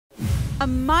A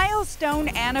milestone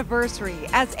anniversary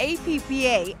as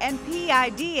APPA and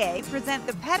PIDA present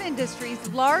the pet industry's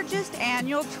largest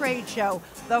annual trade show,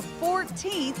 the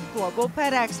 14th Global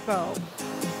Pet Expo.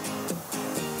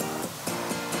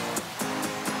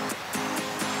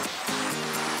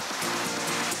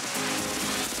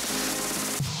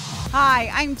 Hi,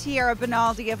 I'm Tiara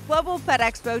Benaldi of Global Pet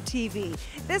Expo TV.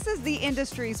 This is the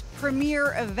industry's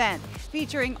premier event,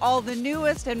 featuring all the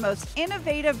newest and most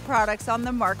innovative products on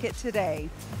the market today.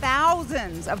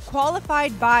 Thousands of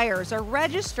qualified buyers are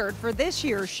registered for this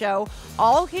year's show,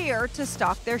 all here to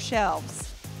stock their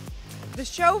shelves. The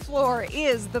show floor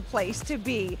is the place to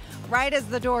be. Right as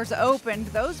the doors opened,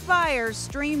 those buyers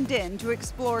streamed in to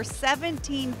explore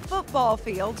 17 football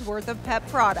fields worth of pet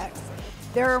products.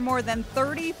 There are more than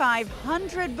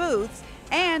 3,500 booths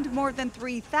and more than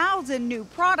 3,000 new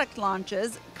product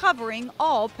launches covering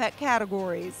all pet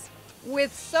categories.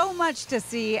 With so much to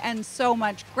see and so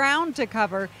much ground to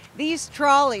cover, these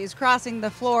trolleys crossing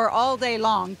the floor all day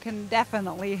long can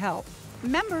definitely help.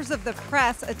 Members of the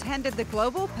press attended the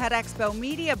Global Pet Expo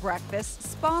Media Breakfast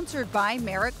sponsored by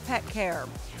Merrick Pet Care.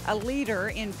 A leader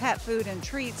in pet food and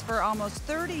treats for almost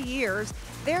 30 years,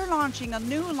 they're launching a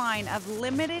new line of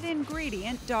limited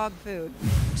ingredient dog food.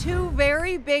 Two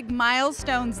very big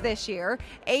milestones this year.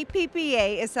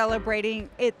 APPA is celebrating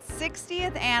its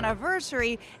 60th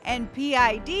anniversary and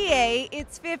PIDA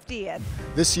its 50th.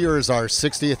 This year is our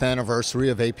 60th anniversary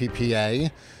of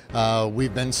APPA.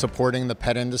 We've been supporting the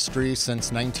pet industry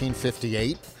since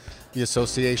 1958. The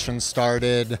association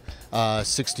started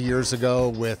 60 years ago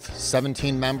with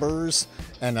 17 members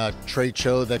and a trade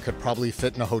show that could probably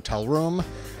fit in a hotel room.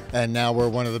 And now we're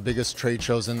one of the biggest trade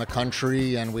shows in the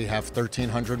country, and we have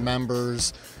 1,300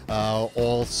 members,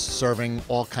 all serving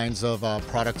all kinds of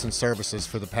products and services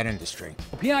for the pet industry.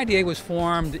 PIDA was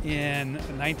formed in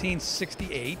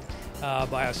 1968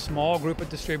 by a small group of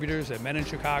distributors that met in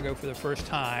Chicago for the first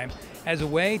time as a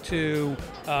way to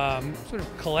sort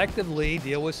of collectively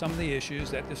deal with some of the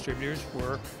issues that distributors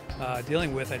were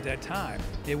dealing with at that time.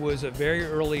 It was a very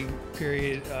early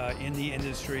period in the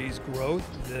industry's growth.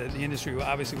 The industry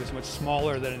obviously was much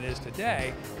smaller than it is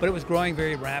today, but it was growing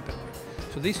very rapidly.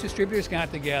 So these distributors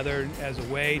got together as a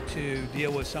way to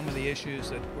deal with some of the issues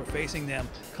that were facing them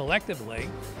collectively,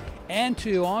 and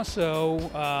to also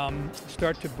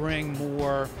start to bring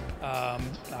more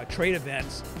trade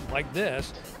events like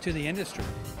this to the industry.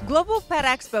 Global Pet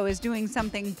Expo is doing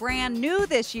something brand new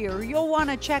this year you'll want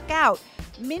to check out.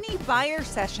 Mini buyer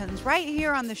sessions right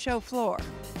here on the show floor.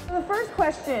 So the first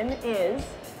question is,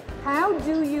 how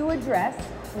do you address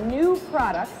new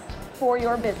products for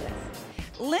your business?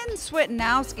 Lynn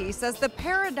Switnowski says the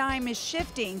paradigm is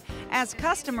shifting as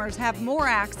customers have more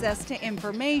access to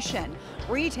information.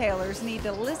 Retailers need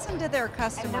to listen to their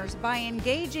customers by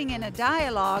engaging in a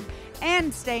dialogue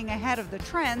and staying ahead of the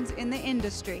trends in the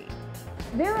industry.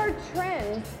 There are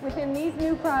trends within these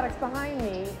new products behind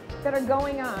me that are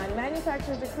going on.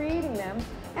 Manufacturers are creating them.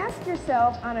 Ask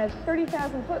yourself on a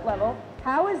 30,000 foot level,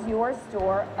 how is your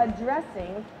store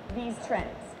addressing these trends?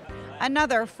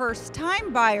 Another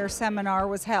first-time buyer seminar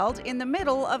was held in the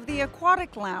middle of the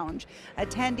aquatic lounge.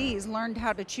 Attendees learned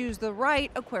how to choose the right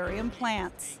aquarium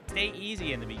plants. Stay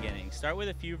easy in the beginning. Start with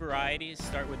a few varieties.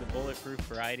 Start with the bulletproof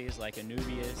varieties like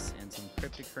Anubias and some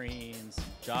cryptocreens,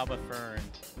 Java fern.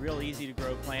 Real easy to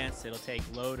grow plants. It'll take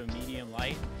low to medium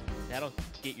light. That'll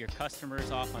get your customers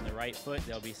off on the right foot.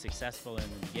 They'll be successful in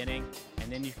the beginning,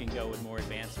 and then you can go with more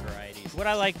advanced varieties. What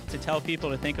I like to tell people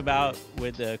to think about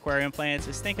with the aquarium plants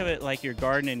is think of it like your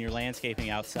garden and your landscaping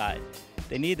outside.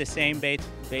 They need the same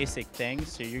basic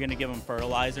things, so you're going to give them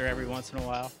fertilizer every once in a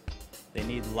while. They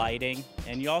need lighting,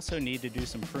 and you also need to do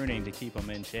some pruning to keep them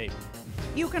in shape.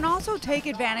 You can also take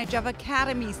advantage of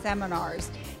Academy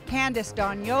seminars. Candice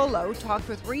Doniolo talked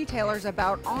with retailers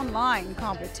about online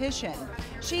competition.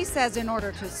 She says in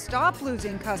order to stop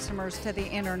losing customers to the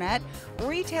internet,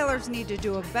 retailers need to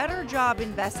do a better job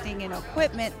investing in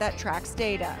equipment that tracks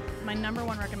data. My number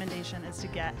one recommendation is to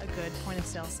get a good point of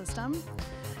sale system.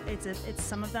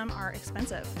 Some of them are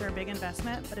expensive. They're a big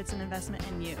investment, but it's an investment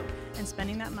in you. And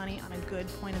spending that money on a good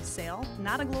point of sale,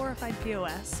 not a glorified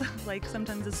POS, like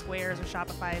sometimes the Squares or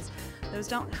Shopify's, those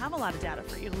don't have a lot of data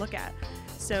for you to look at.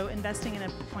 So investing in a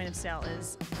point of sale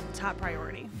is top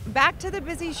priority. Back to the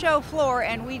busy show floor,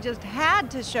 and we just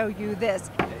had to show you this.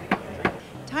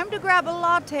 Time to grab a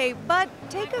latte, but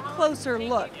take a closer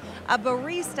look. A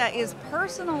barista is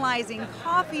personalizing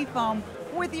coffee foam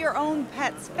with your own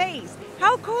pet's face.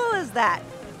 How cool is that?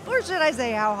 Or should I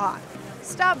say how hot?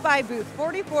 Stop by booth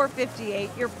 4458.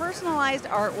 Your personalized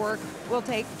artwork will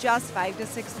take just 5 to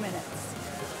 6 minutes.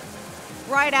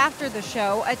 Right after the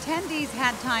show, attendees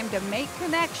had time to make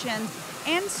connections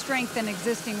and strengthen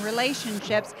existing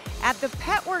relationships at the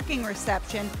pet working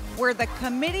reception, where the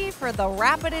Committee for the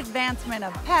Rapid Advancement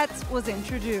of Pets was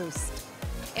introduced.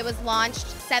 It was launched,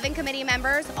 7 committee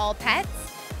members, all pets.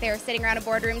 They're sitting around a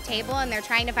boardroom table and they're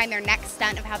trying to find their next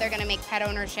stunt of how they're going to make pet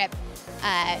ownership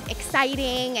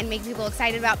exciting and make people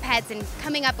excited about pets, and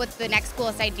coming up with the next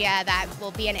coolest idea that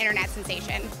will be an internet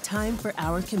sensation. Time for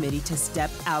our committee to step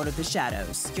out of the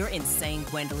shadows. You're insane,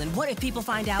 Gwendolyn. What if people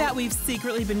find out That we've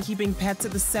secretly been keeping pets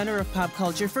at the center of pop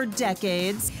culture for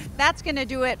decades. That's going to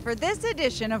do it for this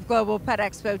edition of Global Pet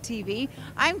Expo TV.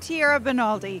 I'm Tiara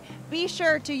Benaldi. Be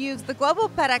sure to use the Global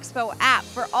Pet Expo app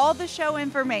for all the show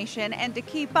information and to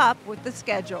keep up with the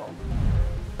schedule.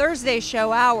 Thursday's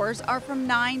show hours are from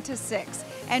 9 to 6,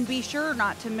 and be sure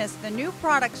not to miss the New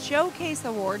Products Showcase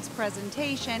Awards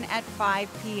presentation at 5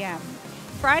 p.m.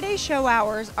 Friday's show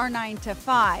hours are 9 to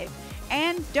 5.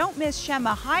 And don't miss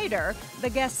Shema Hyder, the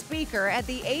guest speaker at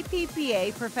the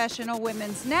APPA Professional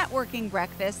Women's Networking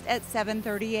Breakfast at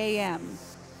 7:30 a.m.